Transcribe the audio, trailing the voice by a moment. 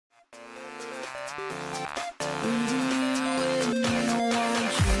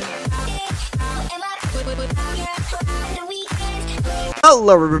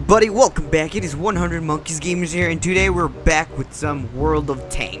Hello everybody, welcome back. It is 100 Monkeys Gamers here, and today we're back with some World of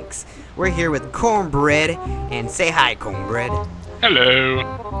Tanks. We're here with Cornbread, and say hi, Cornbread.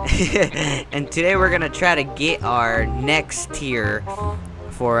 Hello. And today we're gonna try to get our next tier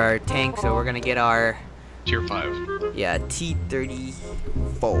for our tank. So we're gonna get our Tier 5. yeah,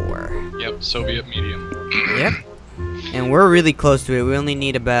 T-34. Yep, Soviet medium. Yep. And we're really close to it. We only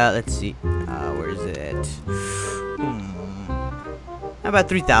need about, let's see, where is it? About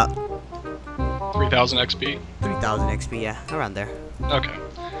 3,000. 3000 XP? 3,000 XP, yeah, around there. Okay.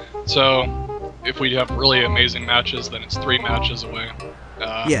 So, if we have really amazing matches, then it's 3 matches away.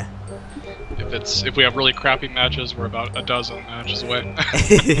 Yeah. If we have really crappy matches, we're about a dozen matches away.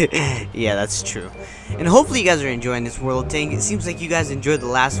 Yeah, that's true. And hopefully you guys are enjoying this World of Tank. It seems like you guys enjoyed the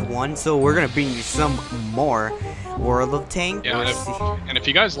last one, so we're gonna bring you some more World of Tank. Yeah, and if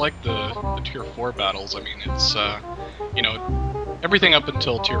you guys like the Tier 4 battles, I mean, it's, you know, everything up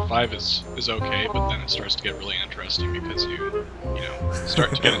until Tier 5 is okay, but then it starts to get really interesting because you know,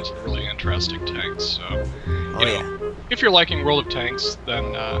 start to get into the really interesting tanks. So, you know, if you're liking World of Tanks,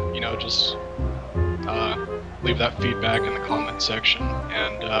 then, you know, just leave that feedback in the comment section,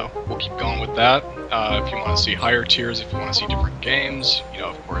 and we'll keep going with that. If you want to see higher tiers, if you want to see different games, you know,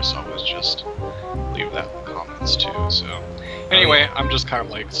 of course, always just leave that in the comments too. So, anyway, I'm just kind of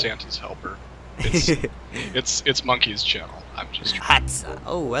like Santa's helper. It's Monkey's channel. I'm just Hatsa.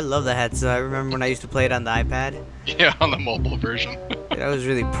 Oh, I love the Hatsa. I remember when I used to play it on the iPad. Yeah, on the mobile version. I was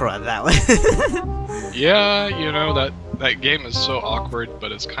really pro at that one. Yeah, you know, that game is so awkward,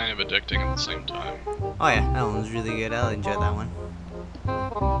 but it's kind of addicting at the same time. Oh yeah, that one was really good. I enjoyed that one.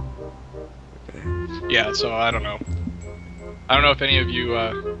 Yeah, so I don't know. I don't know if any of you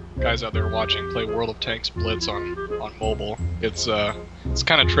guys out there watching play World of Tanks Blitz on mobile. It's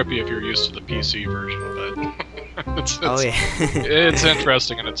kind of trippy if you're used to the PC version, but it's it's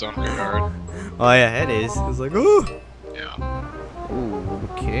interesting in its own regard. Oh yeah, it is. It's like, ooh. Yeah. Ooh,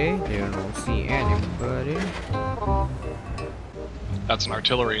 okay. They don't see anybody. That's an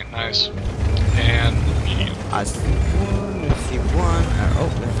artillery. Nice. And medium. I see one. I see one. Oh,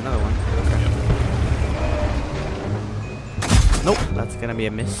 there's another one. Okay. Nope, that's gonna be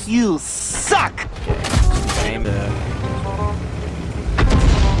a miss. You suck! Okay. Aim the...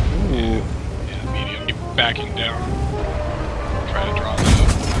 Ooh. Yeah, medium. Keep backing down. Try to draw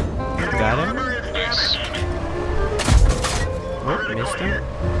that up. Got him? Nice. Oh, missed him.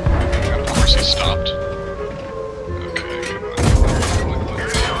 Of course he stopped. Okay, come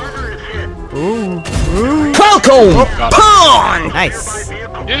on. Ooh. Ooh. Falcon! Oh, Pawn! Nice.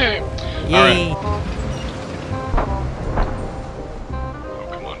 Yay! Yay. Alright. Oh,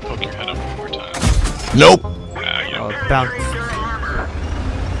 come on, poke your head up one more time. Nope. Nah, you Oh, don't. bounce.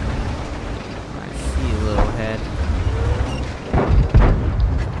 I see a little head.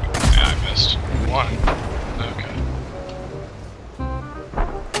 Yeah, I missed. One. Okay.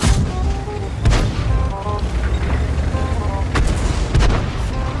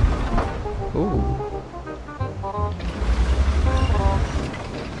 Ooh.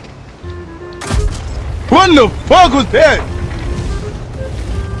 What the fuck was that?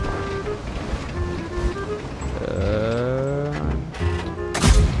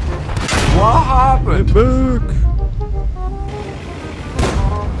 What happened? Book.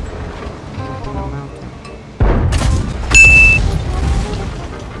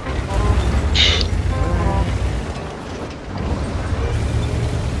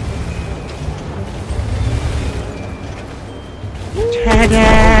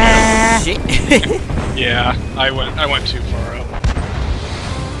 Shit. Yeah, I went too far up.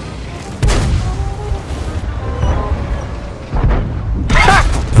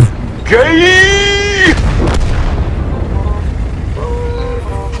 Gay! Oh.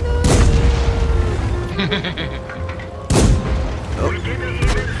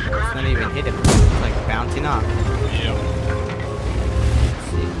 It's not even hit him. It's like bouncing off. Yep.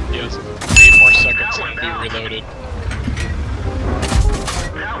 He has 8 more seconds and be reloaded.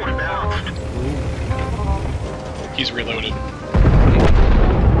 He's reloaded.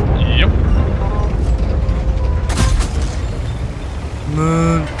 Yep.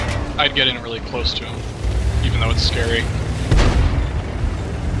 Moon. I'd get in really close to him, even though it's scary.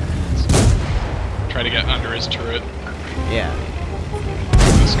 Try to get under his turret. Yeah.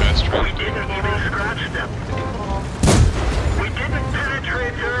 This guy's trying to do. We didn't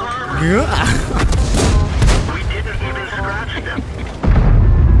penetrate their armor. Yeah. We didn't even scratch them.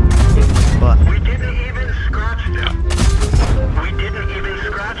 But We didn't even scratch them. We didn't even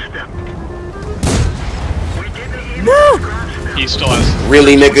scratch them. We didn't even scratch them. He still has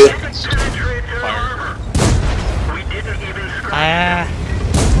Really, nigga? Penetrate their fire. armor. We didn't even scratch them.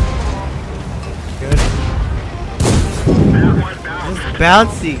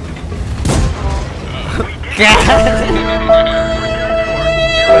 bouncy.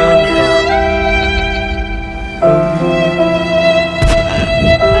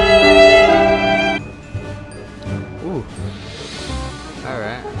 Ooh.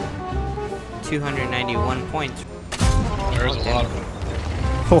 Alright. 291 points. There's a lot of them.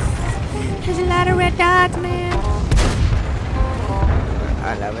 There's a lot of red dots, man.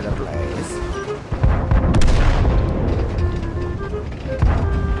 I love the place.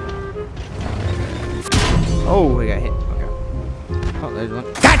 Oh, we got hit. Okay. Oh, there's one.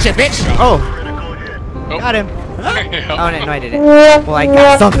 Gotcha, bitch! Oh! Got him! Oh, no, I didn't. Well, I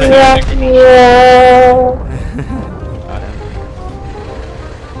got something. Got him.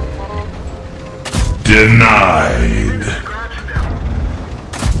 Denied.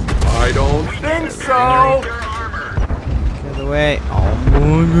 I don't think so. Get out of the way. Oh, my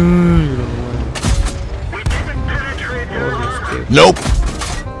God. Nope.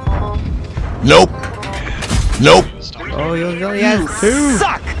 Nope. Nope. Oh, he only has two.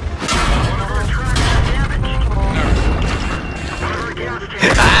 Suck.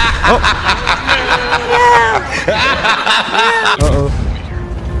 Uh-oh.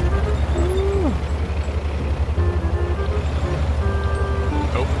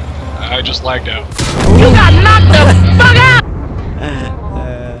 Oh, I just lagged out. You got knocked the fuck out!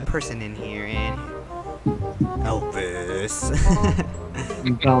 Person in here, and Elvis.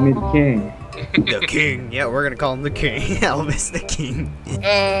 You call me the king. The king. Yeah, we're gonna call him the king. Elvis the king.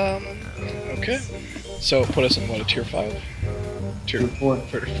 Okay. So put us in what, a tier 5? Tier 4.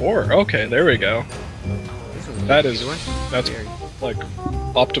 4. Okay, there we go. That's like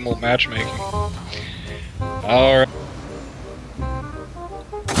optimal matchmaking. Alright.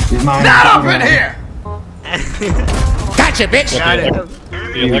 Not up in here. Gotcha, bitch. Got it.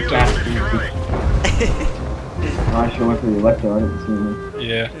 The Electron. I should went for the Electro, I didn't see me.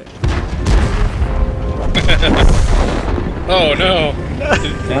 Yeah. Oh no!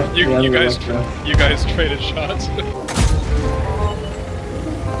 You guys traded shots.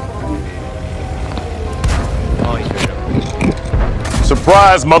 Oh, he's right up.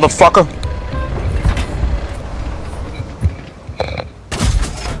 Surprise, motherfucker.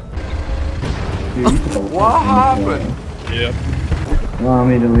 What happened? Yep. Allow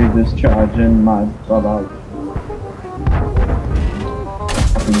me to leave this charge in my brother.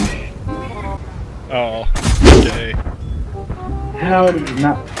 Oh. Okay. How did it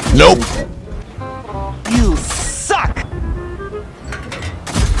not? Nope. You suck.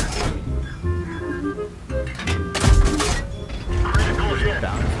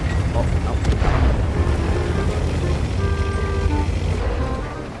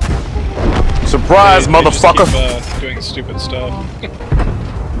 Surprise, They just motherfucker. keep, doing stupid stuff.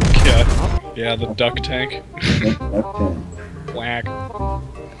 Yeah, the duck tank. Okay. Whack.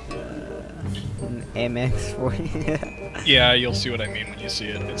 MX40. Yeah, you'll see what I mean when you see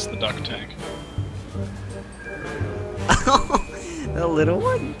it. It's the duck tank. The little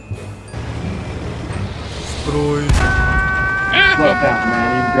one. Slow down,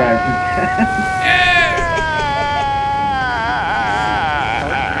 man. You drive.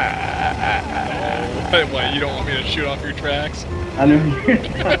 What, you don't want me to shoot off your tracks? I know you're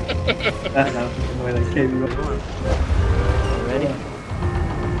That's not the way they came up. Ready?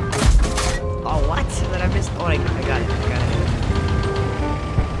 Oh, what? Did I miss? Oh, I got it. I got it.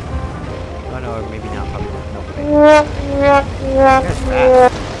 Oh, no, or maybe not. Probably not. No, okay. That's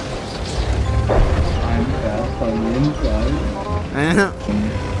fast. I'm fast on the inside.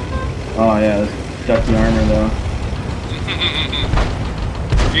 Oh, yeah, this ducky armor, though.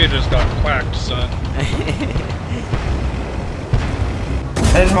 You just got quacked, son.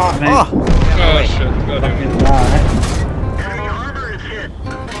 There's not, man. Oh! Oh shit, go do Fucking it. lie.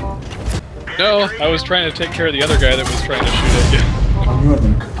 No, I was trying to take care of the other guy that was trying to shoot at you. I'm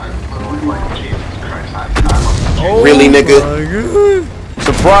moving. Really, nigga?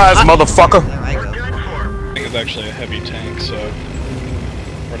 Surprise, motherfucker. There I go. I think it's actually a heavy tank, so...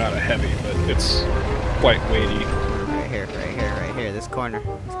 Or not a heavy, but it's quite weighty. Right here, right here, right here. This corner.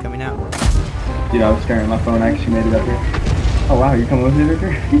 It's coming out. Dude, I was staring at my phone. I actually made it up here. Oh wow, you coming with me,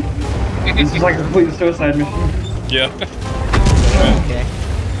 Victor? This is like a complete suicide mission. Yeah. Okay.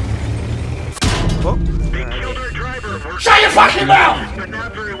 Whoa. Shut your fucking mouth! But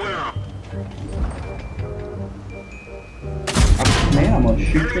not very well. Man, I'm gonna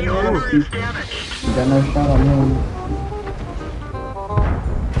shoot you in the nose. You got no shot on him.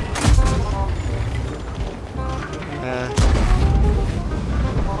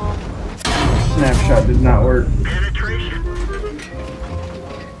 Snapshot did not work. Penetration.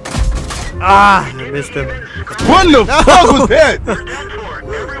 Ah, I missed him. What the fuck was that? We're done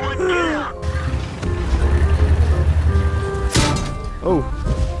for. Everyone get out. Oh.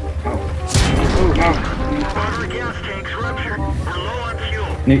 Spotter gas tanks ruptured. We're low on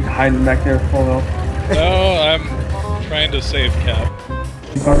fuel. Nate hiding back there full health. No, I'm trying to save Cap.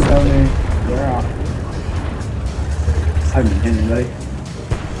 You got down there. They're off. I haven't hit anybody.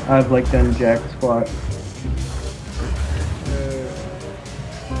 I have like them jack squat.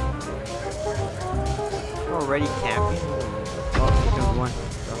 Already camping. Oh, here comes one.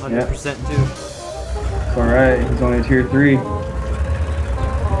 100% too. It's alright, he's only a tier 3. I'm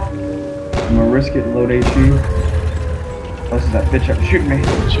gonna risk it, load HE. Plus that bitch up shooting me.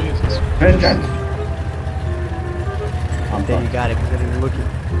 Jesus. Vengeance! I'm There you fucked. got it. Because I'm looking.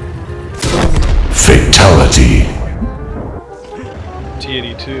 Fatality.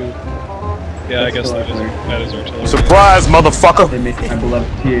 T-82. Yeah, I guess that is artillery. Surprise, motherfucker! They make my beloved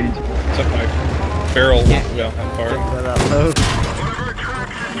T-82. Except my barrel, Yeah. well, how far? Check that out low.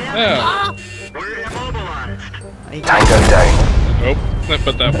 Yeah. We're immobilized. Tango down. Nope.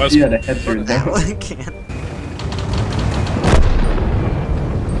 But that was. Yeah, the heads are down. I can't.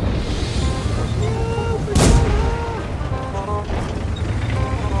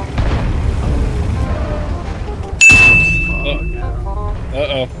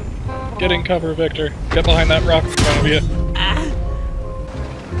 Uh-oh. Get in cover, Victor. Get behind that rock in front of you.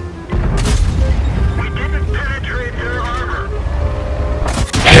 We didn't penetrate their armor.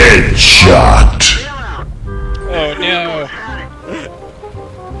 Headshot. Bail out. Oh no.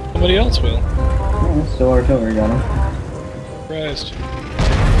 Somebody else will. Oh, still artillery got him. Christ.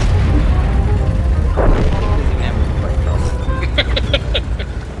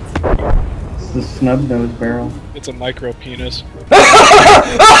 It's the snub nose barrel. It's a micro penis.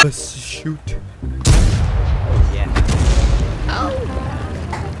 Let's shoot. Yeah.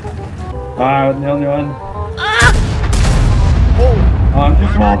 Ah, the only one. Oh, I'm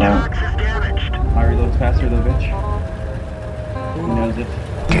just walled out. Box is damaged. I reload faster though, bitch. Who knows it?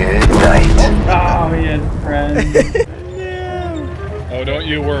 Good night. Oh, he had friends. Oh, don't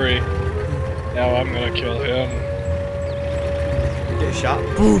you worry. Now I'm gonna kill him. Get shot.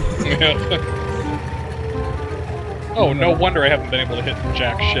 Boom. Oh, no wonder I haven't been able to hit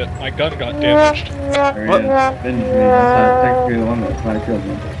jack shit. My gun got damaged. There he is. Avenge me. That's not technically the one that's not a kill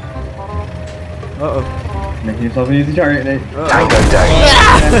gun. Uh-oh. Making yourself an easy target, Nate. Tango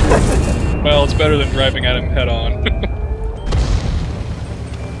down. Well, it's better than driving at him head on.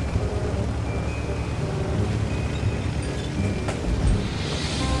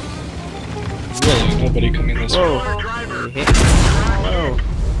 Really, nobody coming this way. Whoa. You hit me. Whoa.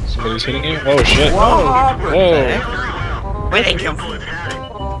 Somebody's hitting you? Oh shit. Whoa. Whoa. Where'd they come from?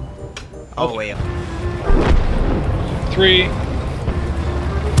 All the way up. 3.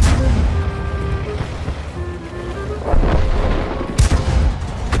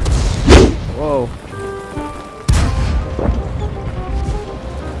 Whoa.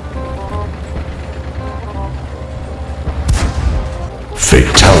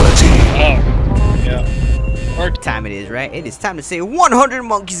 Fatality. Oh. Yeah. What time it is, right? It is time to say 100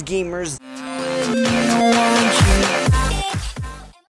 Monkeys Gamers.